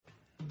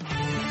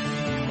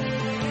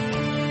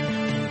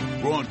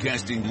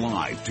Broadcasting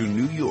live to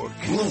New York,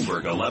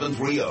 Bloomberg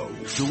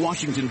 1130. To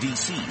Washington,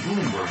 D.C.,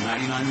 Bloomberg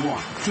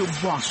 99.1. To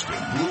Boston,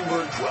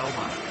 Bloomberg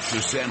 1200.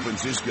 To San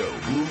Francisco,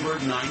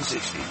 Bloomberg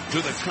 960.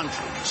 To the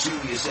country,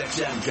 Sirius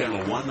XM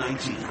Channel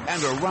 119.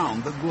 And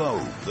around the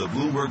globe, the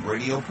Bloomberg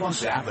Radio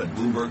Plus app at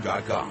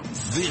Bloomberg.com.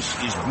 This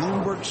is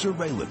Bloomberg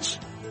Surveillance.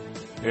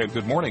 And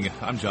good morning.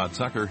 I'm John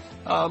Tucker,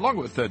 along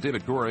with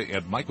David Gorey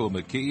and Michael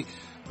McKee.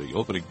 The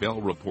opening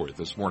bell report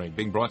this morning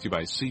being brought to you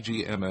by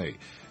CGMA.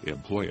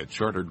 Employ a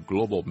chartered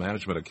global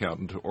management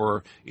accountant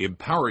or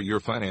empower your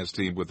finance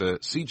team with a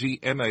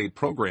CGMA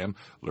program.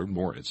 Learn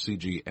more at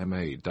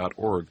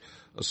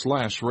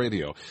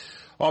cgma.org/radio.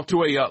 Off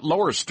to a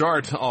lower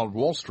start on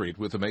Wall Street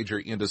with the major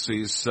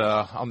indices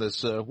on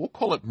this, we'll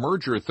call it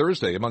Merger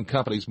Thursday, among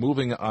companies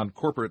moving on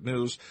corporate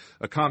news.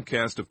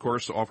 Comcast, of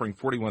course, offering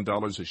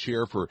 $41 a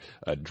share for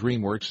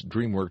DreamWorks.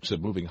 DreamWorks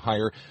moving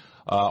higher.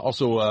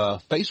 Also,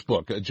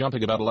 Facebook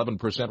jumping about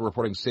 11%,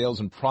 reporting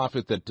sales and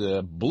profit that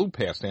blew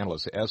past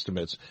analyst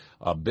estimates.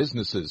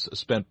 Businesses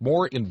spent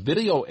more in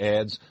video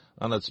ads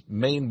on its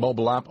main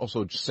mobile app.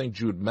 Also, St.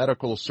 Jude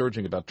Medical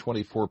surging about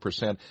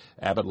 24%.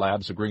 Abbott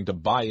Labs agreeing to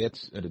buy it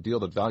in a deal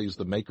that values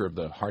the maker of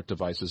the heart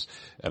devices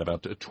at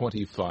about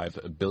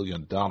 $25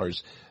 billion.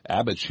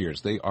 Abbott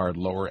shares, they are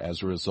lower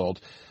as a result.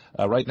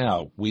 Right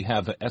now, we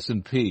have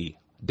S&P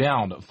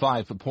down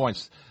 5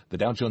 points. The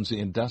Dow Jones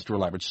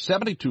Industrial Average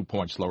 72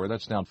 points lower.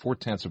 That's down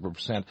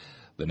 0.4%.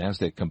 The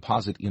Nasdaq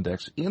Composite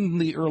Index in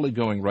the early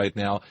going right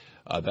now,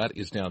 that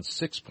is down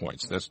 6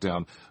 points. That's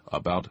down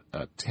about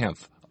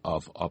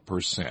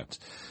 0.1%.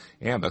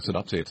 And that's an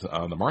update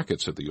on the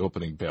markets at the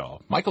opening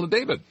bell. Michael and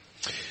David.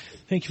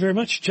 Thank you very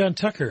much, John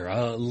Tucker.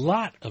 A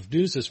lot of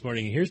news this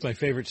morning. Here's my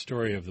favorite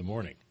story of the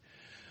morning.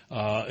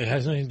 It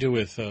has nothing to do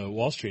with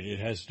Wall Street. It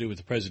has to do with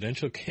the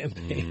presidential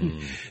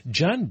campaign.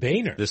 John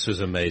Boehner. This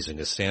was amazing,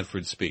 a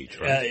Stanford speech,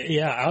 right?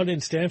 Out in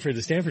Stanford.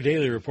 The Stanford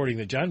Daily reporting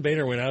that John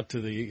Boehner went out to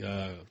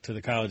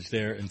the college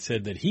there and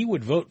said that he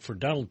would vote for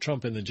Donald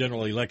Trump in the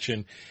general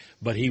election,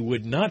 but he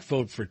would not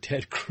vote for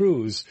Ted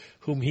Cruz,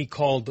 whom he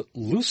called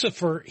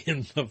Lucifer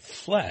in the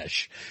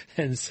flesh,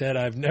 and said,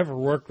 I've never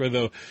worked with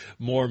a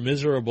more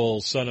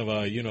miserable son of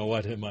a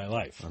you-know-what in my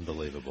life.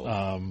 Unbelievable.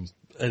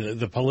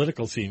 The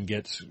political scene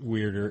gets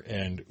weirder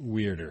and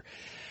weirder.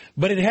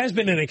 But it has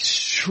been an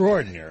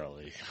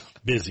extraordinarily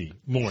busy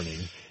morning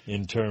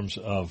in terms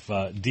of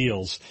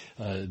deals.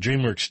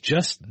 DreamWorks,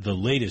 just the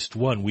latest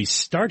one. We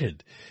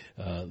started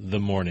the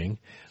morning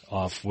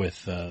off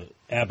with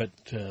Abbott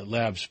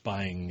Labs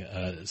buying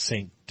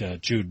St.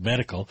 Jude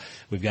Medical.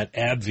 We've got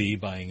AbbVie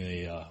buying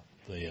the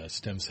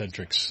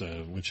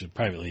StemCentrx, which is a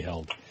privately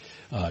held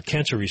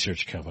cancer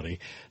research company.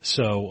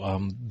 So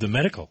the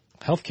medical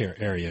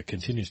healthcare area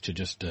continues to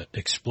just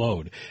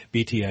explode.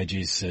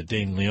 BTIG's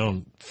Dane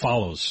Leone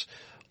follows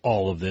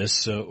all of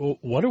this.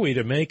 What are we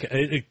to make?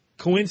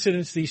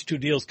 Coincidence these two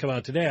deals come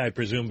out today, I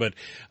presume, but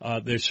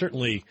there's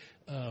certainly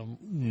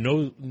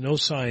no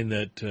sign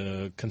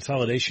that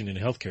consolidation in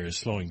healthcare is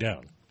slowing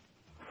down.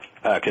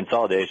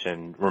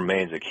 Consolidation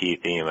remains a key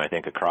theme, I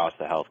think, across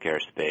the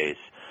healthcare space.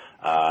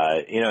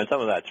 And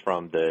some of that's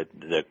from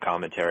the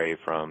commentary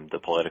from the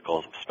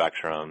political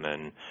spectrum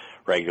and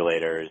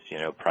regulators.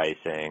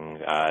 Pricing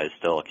is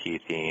still a key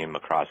theme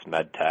across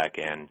med tech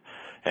and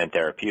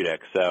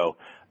therapeutics. So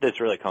this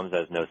really comes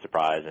as no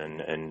surprise,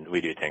 and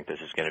we do think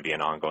this is going to be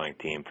an ongoing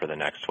theme for the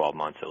next 12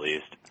 months at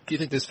least. Do you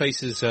think this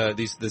faces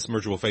this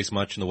merger will face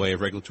much in the way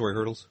of regulatory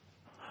hurdles?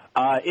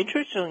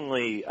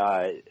 Interestingly,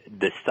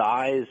 the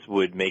size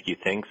would make you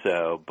think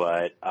so,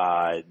 but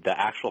the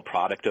actual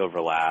product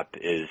overlap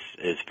is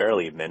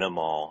fairly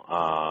minimal.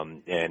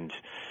 And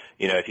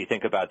if you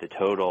think about the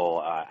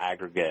total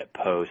aggregate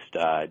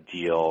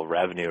post-deal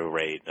revenue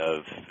rate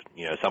of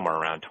somewhere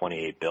around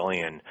 $28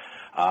 billion,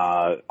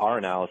 our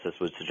analysis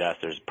would suggest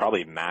there's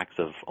probably max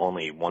of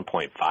only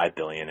 $1.5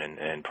 billion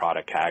in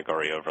product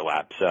category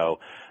overlap. So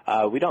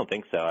we don't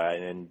think so,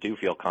 and do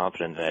feel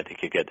confident that they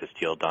could get this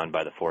deal done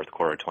by the fourth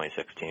quarter of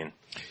 2016.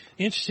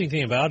 The interesting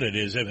thing about it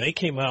is that they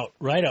came out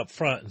right up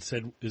front and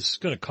said this is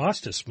going to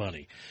cost us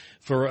money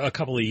for a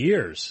couple of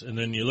years, and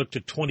then you looked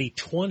at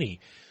 2020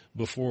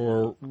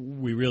 before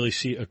we really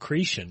see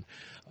accretion.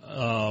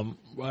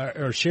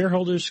 Are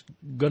shareholders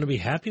going to be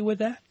happy with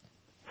that?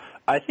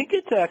 I think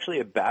it's actually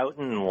about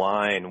in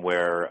line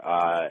where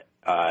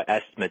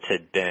estimates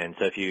had been.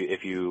 So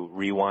if you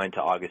rewind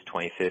to August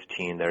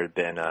 2015, there had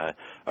been a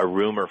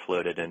rumor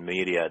floated in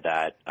media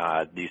that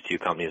these two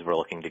companies were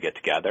looking to get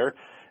together,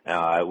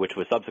 which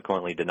was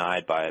subsequently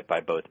denied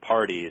by both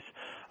parties.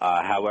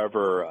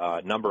 However,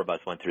 a number of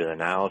us went through the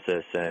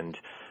analysis, and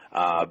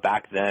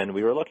back then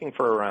we were looking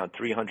for around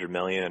 $300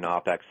 million in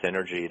OPEX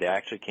synergy. They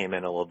actually came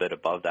in a little bit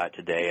above that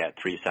today at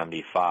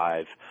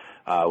 $375.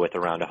 With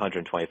around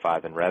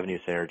 125 in revenue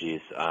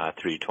synergies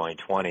through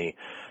 2020.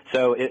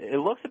 So it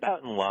looks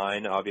about in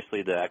line.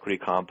 Obviously, the equity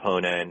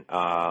component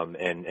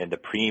and the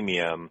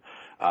premium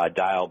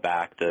dial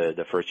back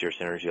the first-year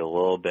synergy a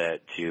little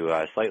bit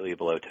to slightly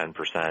below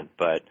 10%,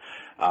 but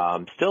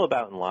still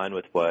about in line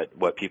with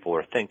what people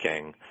were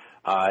thinking.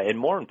 And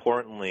more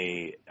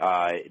importantly,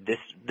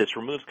 this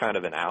removes kind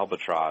of an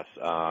albatross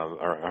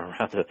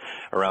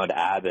around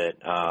Abbott.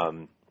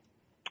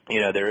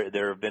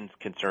 There have been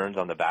concerns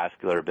on the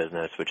vascular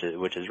business,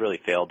 which has really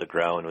failed to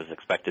grow and was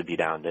expected to be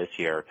down this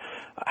year.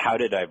 How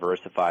to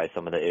diversify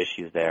some of the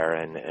issues there,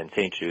 and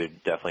St.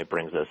 Jude definitely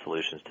brings those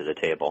solutions to the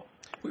table.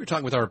 We were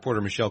talking with our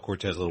reporter Michelle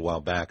Cortez a little while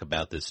back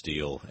about this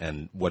deal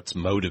and what's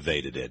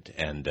motivated it,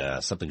 and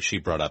something she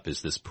brought up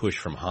is this push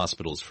from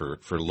hospitals for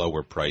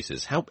lower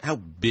prices. How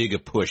big a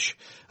push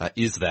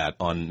is that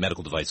on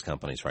medical device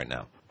companies right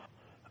now?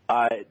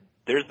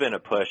 There's been a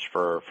push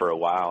for a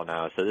while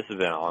now, so this has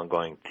been an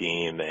ongoing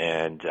theme,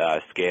 and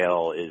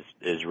scale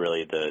is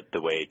really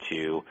the way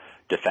to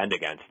defend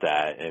against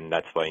that, and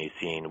that's what you've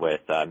seen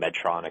with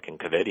Medtronic and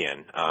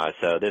Covidien.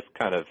 So this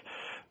kind of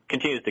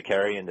continues to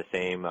carry in the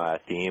same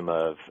theme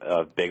of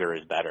bigger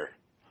is better.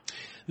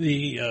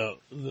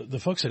 The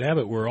folks at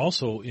Abbott were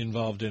also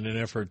involved in an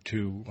effort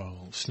to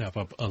snap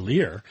up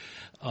Alere,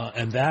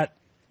 and that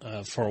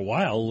for a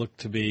while looked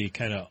to be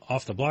kind of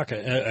off the block.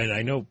 And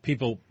I know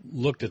people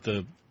looked at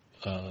the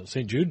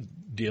St. Jude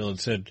deal and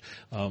said,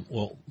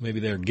 well, maybe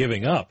they're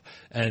giving up,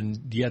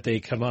 and yet they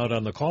come out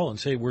on the call and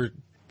say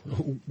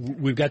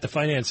we've got the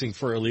financing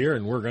for Alere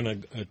and we're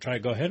going to try to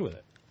go ahead with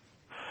it.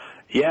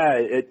 Yeah,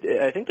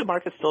 I think the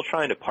market's still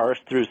trying to parse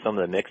through some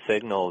of the mixed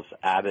signals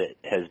Abbott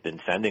has been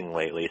sending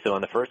lately. So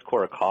on the first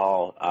quarter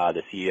call,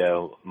 the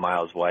CEO,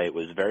 Miles White,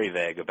 was very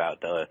vague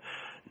about the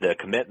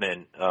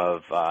commitment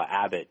of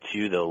Abbott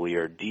to the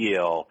Alere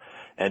deal.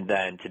 And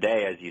then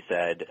today, as you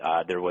said,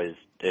 there was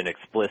an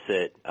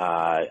explicit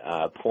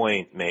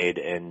point made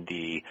in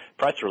the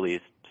press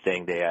release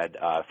saying they had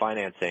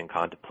financing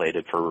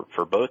contemplated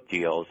for both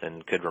deals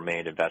and could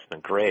remain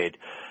investment grade.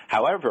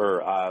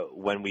 However,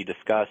 when we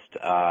discussed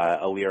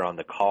Alere on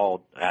the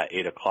call at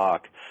 8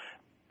 o'clock,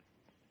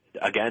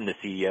 again, the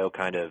CEO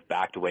kind of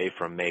backed away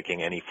from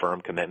making any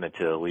firm commitment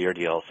to the Alere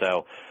deal.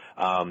 So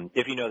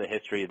if you know the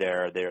history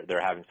there,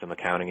 they're having some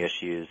accounting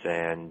issues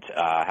and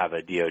have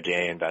a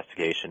DOJ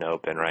investigation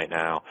open right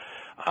now.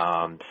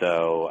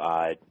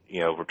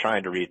 We're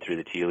trying to read through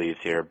the tea leaves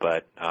here,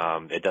 but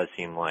it does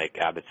seem like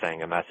Abbott's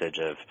saying a message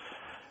of,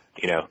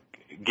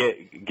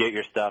 get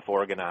your stuff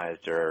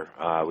organized, or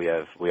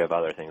we have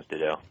other things to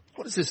do.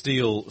 What does this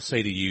deal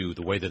say to you,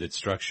 the way that it's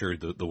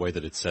structured, the way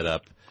that it's set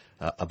up,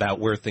 about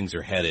where things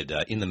are headed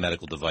in the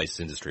medical device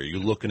industry? Are you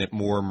looking at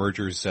more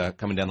mergers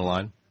coming down the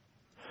line?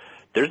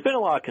 There's been a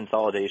lot of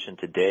consolidation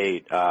to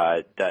date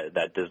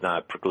that does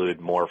not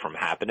preclude more from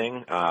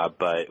happening,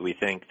 but we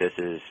think this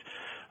is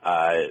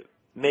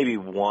maybe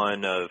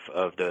one of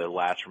the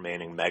last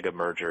remaining mega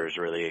mergers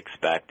really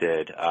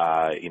expected.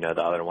 The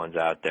other ones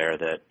out there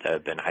that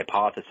have been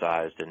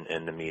hypothesized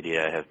in the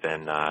media have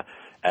been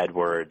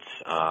Edwards,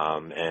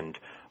 and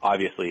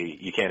obviously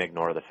you can't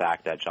ignore the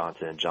fact that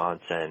Johnson &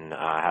 Johnson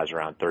has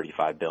around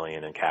 $35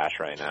 billion in cash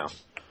right now.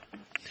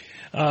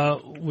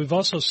 We've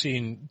also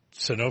seen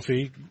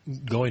Sanofi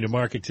going to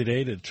market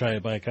today to try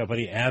to buy a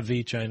company,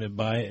 AbbVie trying to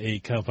buy a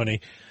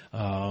company.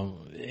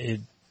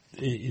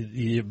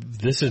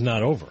 This is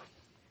not over.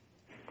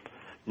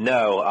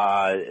 No,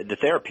 the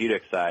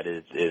therapeutic side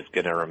is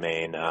going to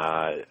remain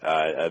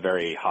a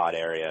very hot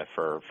area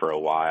for a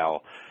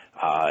while.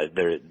 A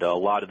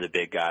lot of the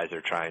big guys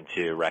are trying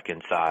to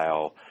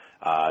reconcile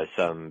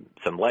some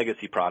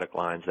legacy product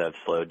lines that have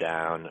slowed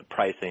down,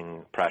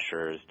 pricing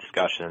pressures,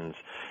 discussions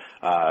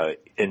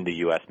in the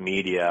U.S.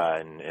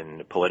 media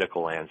and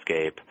political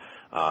landscape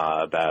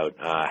about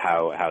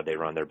how they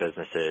run their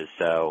businesses.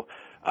 So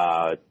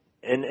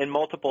and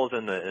multiples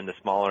in the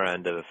smaller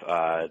end of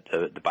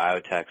the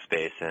biotech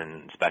space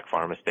and spec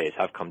pharma space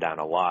have come down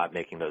a lot,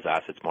 making those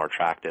assets more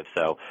attractive.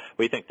 So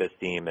we think this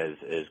theme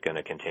is going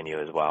to continue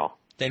as well.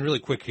 Dan, really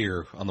quick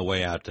here on the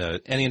way out,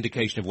 any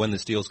indication of when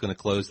this deal is going to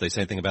close? They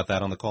say anything about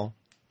that on the call?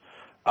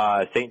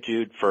 St.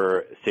 Jude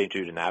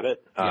and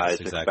Abbott is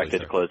expected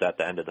to close at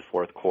the end of the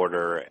fourth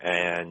quarter,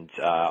 and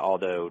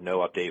although no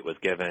update was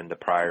given, the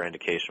prior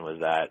indication was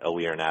that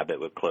Alere and Abbott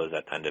would close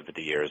at the end of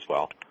the year as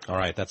well. All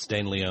right, that's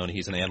Dan Leone.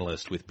 He's an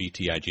analyst with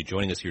BTIG,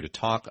 joining us here to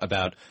talk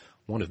about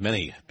one of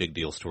many big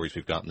deal stories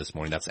we've gotten this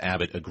morning. That's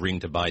Abbott agreeing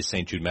to buy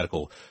St. Jude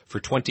Medical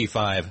for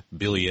 $25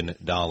 billion.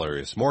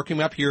 More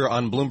coming up here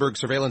on Bloomberg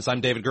Surveillance.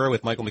 I'm David Gurr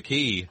with Michael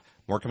McKee.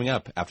 More coming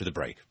up after the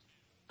break.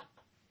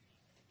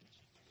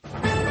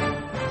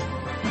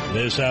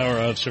 This hour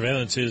of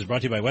surveillance is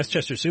brought to you by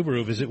Westchester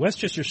Subaru. Visit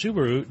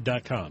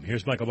westchestersubaru.com.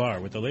 Here's Michael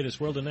Barr with the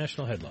latest world and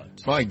national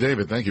headlines. Mike,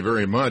 David, thank you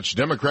very much.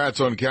 Democrats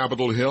on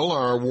Capitol Hill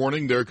are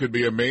warning there could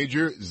be a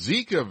major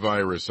Zika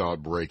virus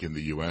outbreak in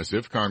the U.S.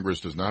 if Congress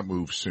does not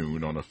move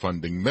soon on a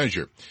funding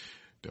measure.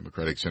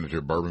 Democratic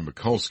Senator Barbara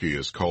Mikulski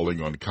is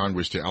calling on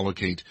Congress to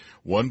allocate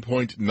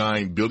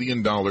 $1.9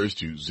 billion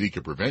to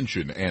Zika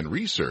prevention and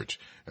research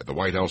that the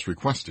White House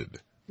requested.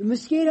 The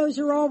mosquitoes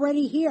are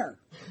already here.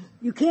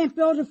 You can't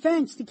build a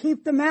fence to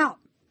keep them out,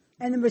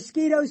 and the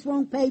mosquitoes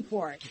won't pay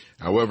for it.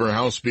 However,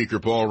 House Speaker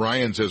Paul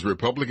Ryan says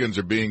Republicans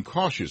are being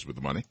cautious with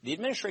the money. The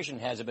administration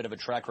has a bit of a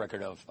track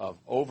record of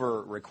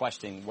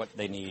over-requesting what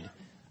they need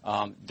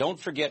Don't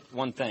forget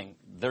one thing.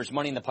 There's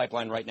money in the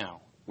pipeline right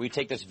now. We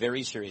take this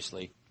very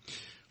seriously.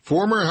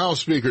 Former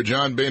House Speaker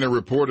John Boehner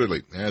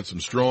reportedly had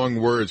some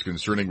strong words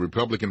concerning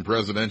Republican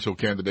presidential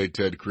candidate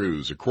Ted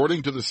Cruz.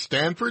 According to the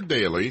Stanford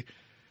Daily,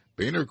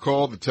 Boehner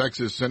called the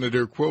Texas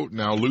senator, quote,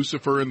 now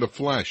Lucifer in the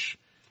flesh.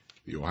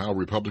 The Ohio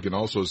Republican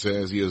also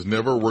says he has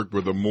never worked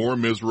with a more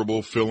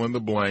miserable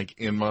fill-in-the-blank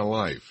in my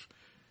life.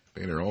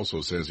 Boehner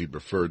also says he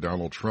preferred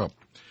Donald Trump.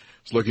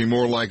 It's looking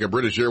more like a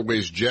British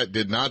Airways jet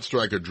did not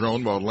strike a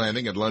drone while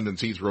landing at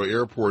London's Heathrow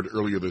Airport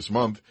earlier this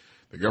month.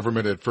 The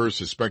government at first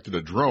suspected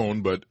a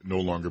drone, but no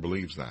longer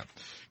believes that.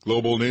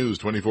 Global news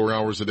 24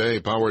 hours a day,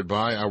 powered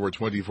by our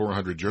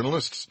 2,400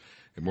 journalists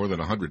and more than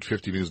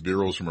 150 news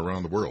bureaus from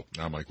around the world.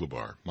 Now Mike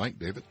Lubar. Mike,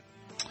 David.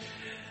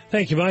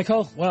 Thank you,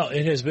 Michael. Well,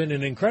 it has been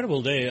an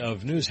incredible day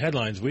of news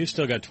headlines. We've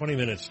still got 20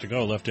 minutes to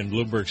go left in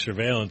Bloomberg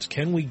surveillance.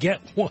 Can we get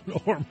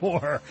one or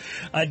more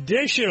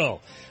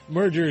additional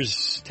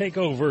mergers,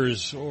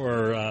 takeovers,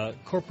 or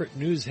corporate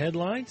news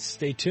headlines?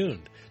 Stay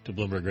tuned to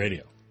Bloomberg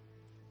Radio.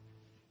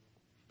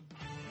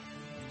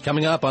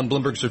 Coming up on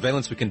Bloomberg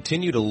Surveillance, we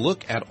continue to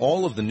look at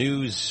all of the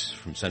news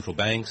from central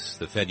banks,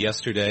 the Fed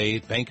yesterday,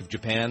 Bank of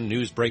Japan,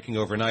 news breaking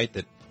overnight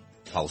that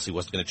policy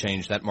wasn't going to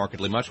change that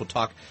markedly much. We'll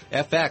talk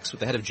FX with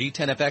the head of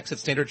G10FX at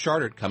Standard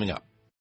Chartered coming up.